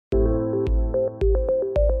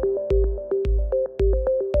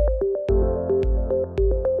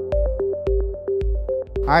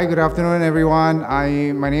Hi, good afternoon, everyone.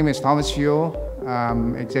 My name is Thomas Yeo,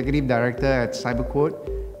 Executive Director at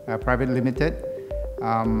CyberQuote Private Limited.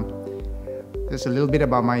 Just a little bit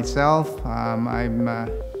about myself. I've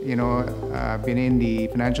been in the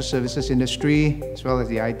financial services industry as well as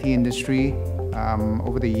the IT industry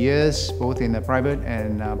over the years, both in the private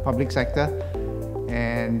and public sector.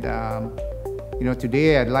 And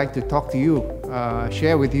today I'd like to talk to you,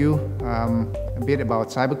 share with you a bit about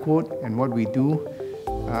CyberQuote and what we do.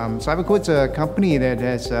 CyberQuote's a company that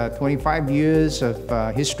has 25 years of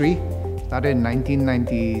history. Started in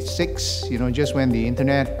 1996, just when the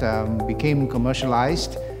internet became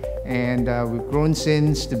commercialized. And we've grown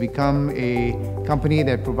since to become a company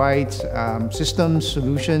that provides systems,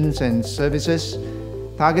 solutions, and services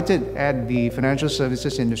targeted at the financial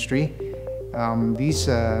services industry. These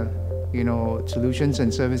solutions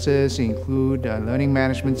and services include learning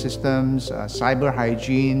management systems, cyber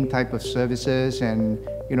hygiene type of services, and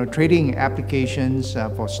trading applications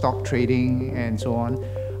for stock trading and so on.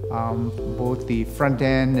 Both the front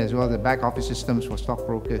end as well as the back office systems for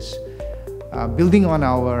stockbrokers. Building on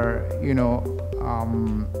our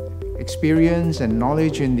experience and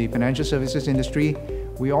knowledge in the financial services industry,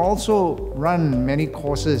 we also run many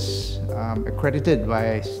courses accredited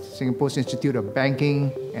by Singapore's Institute of Banking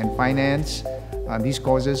and Finance. These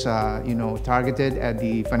courses are targeted at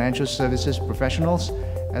the financial services professionals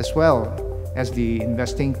as well as the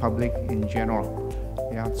investing public in general.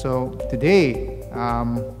 So today,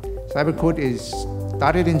 CyberQuote is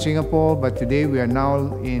started in Singapore, but today we are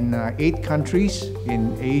now in 8 countries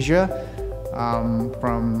in Asia,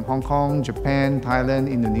 from Hong Kong, Japan,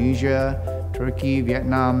 Thailand, Indonesia, Turkey,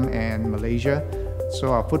 Vietnam, and Malaysia.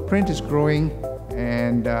 So our footprint is growing,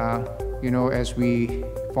 and as we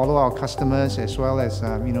follow our customers as well as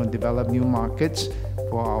develop new markets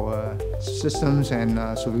for our systems and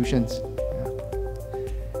solutions.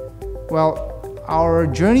 Well, our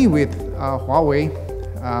journey with Huawei,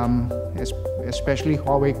 especially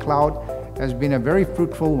Huawei Cloud, has been a very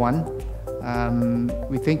fruitful one.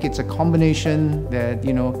 We think it's a combination that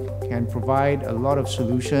can provide a lot of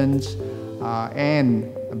solutions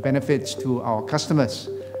and benefits to our customers.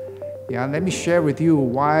 Let me share with you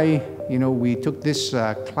why we took this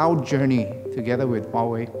cloud journey together with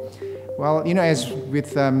Huawei. Well, as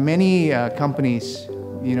with many companies,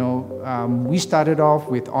 we started off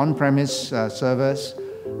with on-premise servers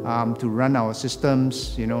to run our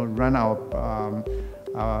systems, run our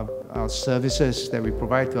services that we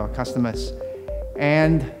provide to our customers.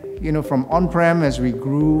 And from on-prem, as we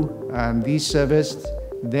grew, these servers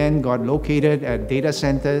then got located at data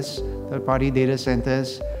centers, third-party data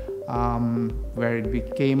centers, where it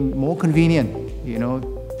became more convenient,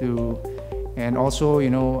 and also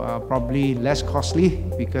probably less costly,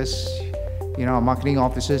 because our marketing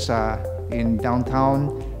offices are in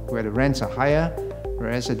downtown where the rents are higher,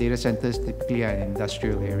 whereas the data centers typically are in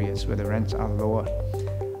industrial areas where the rents are lower.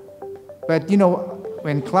 But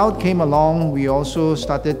when cloud came along, we also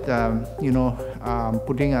started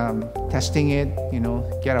testing it,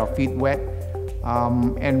 get our feet wet.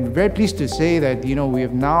 And very pleased to say that we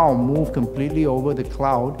have now moved completely over the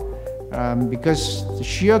cloud, because the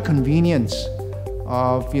sheer convenience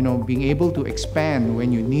of being able to expand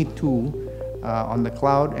when you need to on the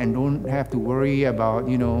cloud and don't have to worry about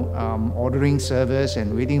ordering servers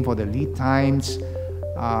and waiting for the lead times,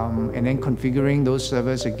 and then configuring those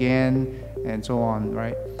servers again and so on,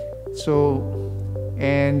 right?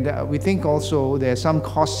 And we think also there's some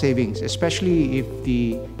cost savings, especially if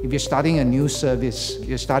you're starting a new service,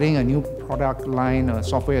 you're starting a new product line or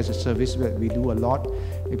software as a service that we do a lot.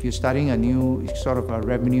 If you're starting a new sort of a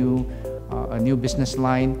revenue, a new business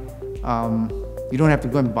line, you don't have to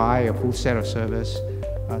go and buy a full set of servers,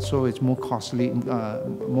 so it's more costly.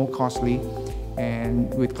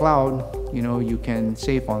 And with cloud, you can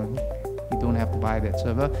save on. You don't have to buy that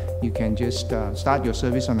server. You can just start your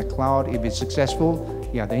service on the cloud. If it's successful,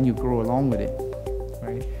 then you grow along with it,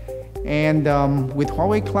 right? And with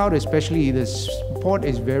Huawei Cloud especially, the support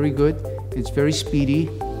is very good. It's very speedy.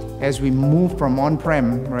 As we move from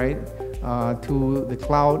on-prem, right, to the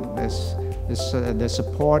cloud, the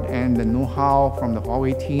support and the know-how from the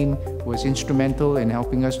Huawei team was instrumental in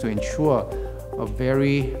helping us to ensure a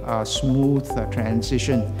very smooth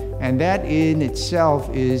transition. And that in itself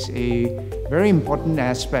is a very important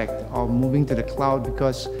aspect of moving to the cloud,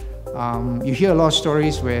 because you hear a lot of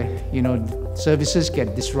stories where services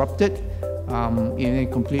get disrupted,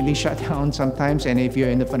 completely shut down sometimes. And if you're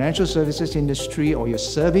in the financial services industry or you're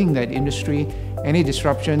serving that industry, any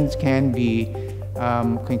disruptions can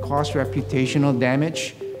cause reputational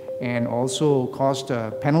damage and also cost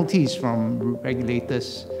penalties from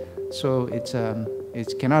regulators. So it's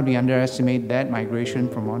It cannot be underestimated, that migration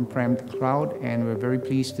from on-prem to cloud, and we're very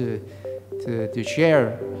pleased to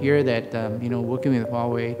share here that working with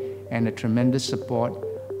Huawei and the tremendous support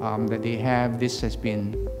that they have, this has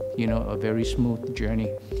been a very smooth journey.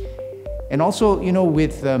 And also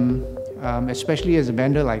with especially as a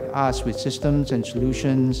vendor like us, with systems and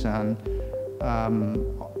solutions and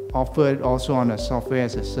offered also on a software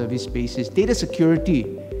as a service basis, data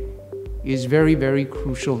security is very, very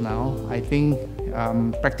crucial now. I think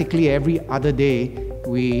practically every other day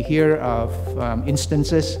we hear of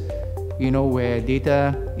instances where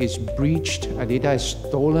data is breached, data is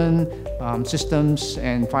stolen, systems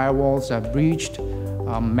and firewalls are breached,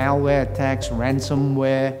 malware attacks,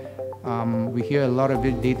 ransomware. We hear a lot of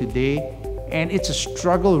it day to day, and it's a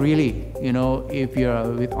struggle really, if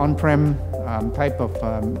you're with on-prem type of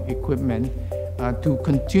equipment, to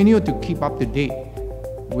continue to keep up to date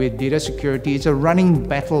with data security. It's a running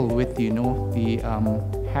battle with the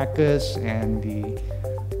hackers and the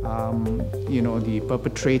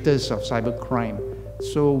perpetrators of cybercrime.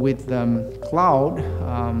 So with cloud,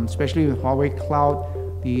 especially with Huawei Cloud,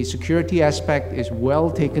 the security aspect is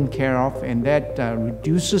well taken care of, and that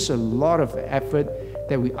reduces a lot of effort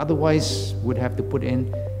that we otherwise would have to put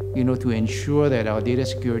in, to ensure that our data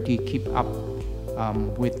security keep up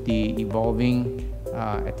with the evolving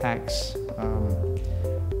attacks.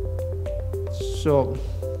 So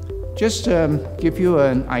just give you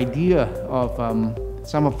an idea of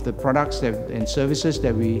some of the products and services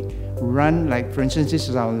that we run. Like for instance, this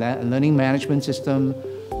is our learning management system.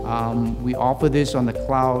 We offer this on the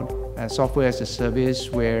cloud, software as a service,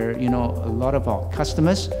 where a lot of our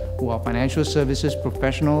customers who are financial services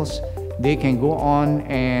professionals, they can go on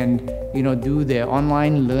and do their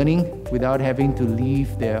online learning without having to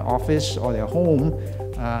leave their office or their home,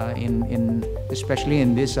 especially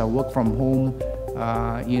in this work from home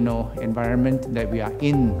environment that we are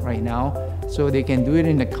in right now. So they can do it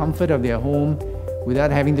in the comfort of their home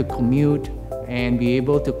without having to commute, and be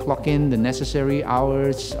able to clock in the necessary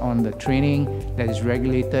hours on the training that is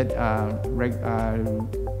regulated,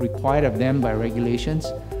 required of them by regulations.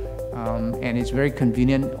 And it's very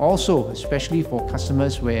convenient also, especially for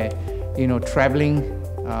customers where traveling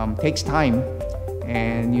takes time,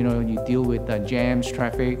 and you deal with jams,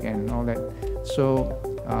 traffic and all that. So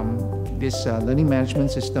this learning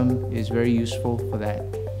management system is very useful for that.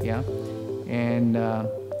 And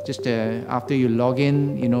just after you log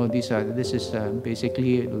in, this is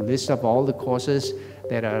basically a list of all the courses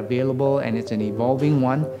that are available, and it's an evolving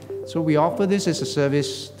one. So we offer this as a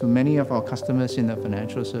service to many of our customers in the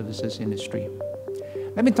financial services industry.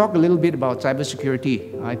 Let me talk a little bit about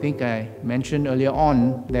cybersecurity. I think I mentioned earlier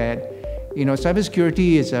on that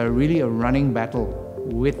cybersecurity is really a running battle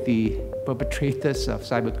with the perpetrators of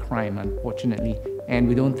cybercrime, unfortunately, and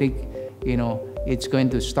we don't think it's going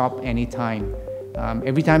to stop anytime.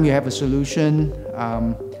 Every time you have a solution,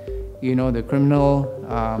 the criminal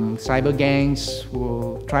cyber gangs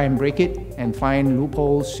will try and break it and find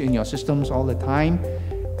loopholes in your systems all the time.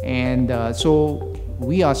 And so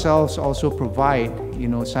we ourselves also provide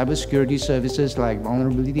cybersecurity services like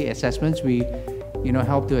vulnerability assessments. We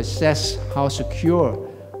help to assess how secure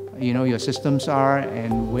your systems are,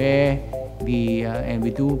 and where and we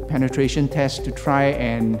do penetration tests to try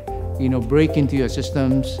and break into your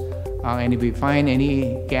systems. And if we find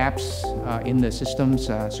any gaps in the system's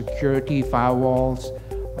security firewalls,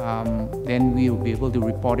 then we will be able to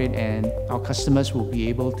report it, and our customers will be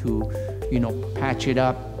able to, patch it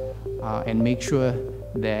up and make sure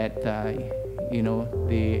that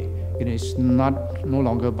it's no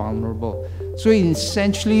longer vulnerable. So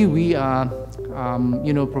essentially, we are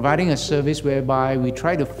providing a service whereby we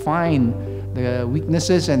try to find the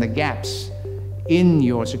weaknesses and the gaps in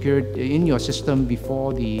your security, in your system,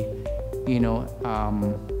 before the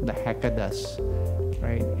hacker does,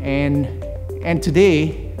 right? And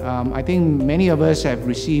today, I think many of us have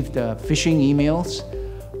received phishing emails,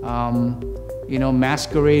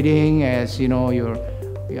 masquerading as your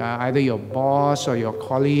either your boss or your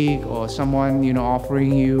colleague or someone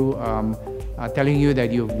offering you, telling you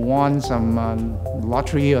that you've won some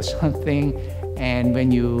lottery or something, and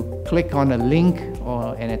when you click on a link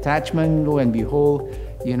or an attachment, lo and behold,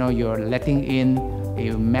 you're letting in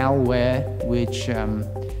a malware which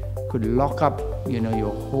could lock up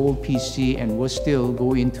your whole PC, and will still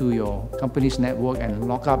go into your company's network and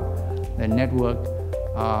lock up the network.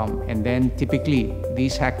 And then typically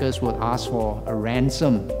these hackers will ask for a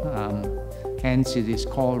ransom, hence it is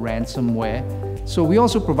called ransomware. So we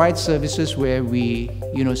also provide services where we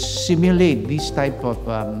simulate these type of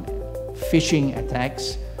phishing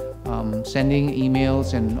attacks, sending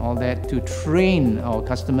emails and all that, to train our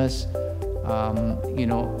customers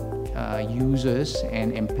users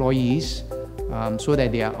and employees so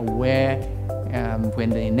that they are aware when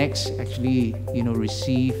they next actually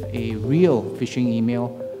receive a real phishing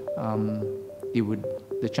email,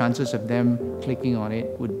 the chances of them clicking on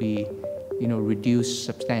it would be reduced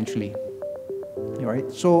substantially. All right.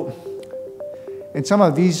 So, and some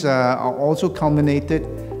of these are also culminated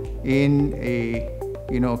in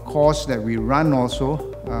a course that we run also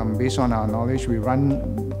based on our knowledge. We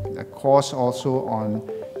run a course also on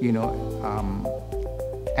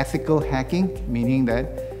ethical hacking, meaning that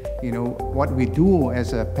what we do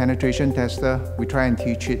as a penetration tester, we try and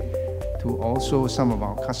teach it to also some of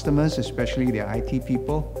our customers, especially the IT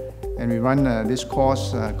people. And we run this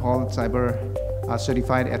course called Cyber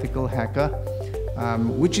Certified Ethical Hacker,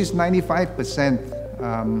 which is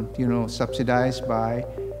 95% subsidized by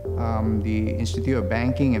the Institute of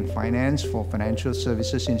Banking and Finance for financial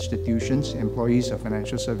services institutions, employees of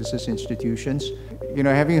financial services institutions.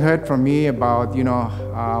 Having heard from me about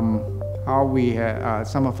how we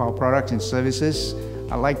some of our products and services,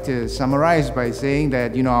 I'd like to summarize by saying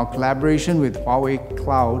that our collaboration with Huawei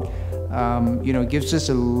Cloud gives us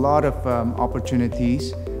a lot of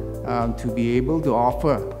opportunities to be able to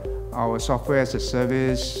offer our software as a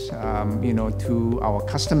service to our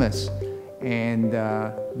customers, and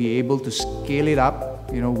be able to scale it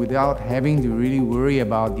up without having to really worry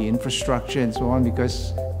about the infrastructure and so on,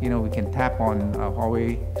 because we can tap on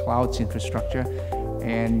Huawei Cloud's infrastructure,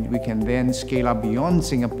 and we can then scale up beyond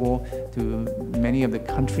Singapore to many of the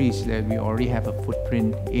countries that we already have a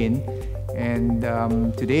footprint in. And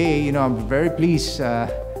today, I'm very pleased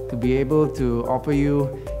to be able to offer you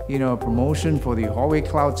a promotion for the Huawei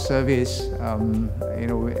Cloud service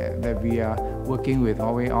that we are working with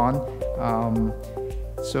Huawei on.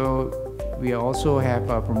 So we also have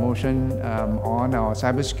a promotion on our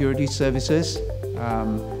cybersecurity services.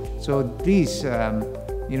 So please,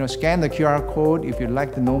 scan the QR code if you'd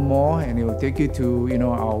like to know more, and it will take you to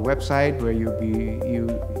our website where you'll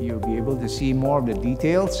be able to see more of the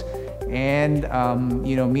details. And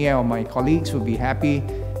me or my colleagues will be happy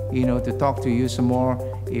to talk to you some more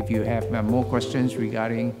if you have more questions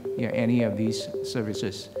regarding any of these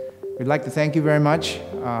services. We'd like to thank you very much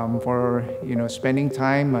for spending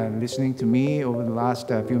time listening to me over the last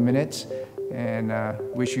few minutes, and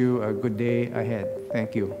wish you a good day ahead.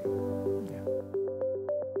 Thank you.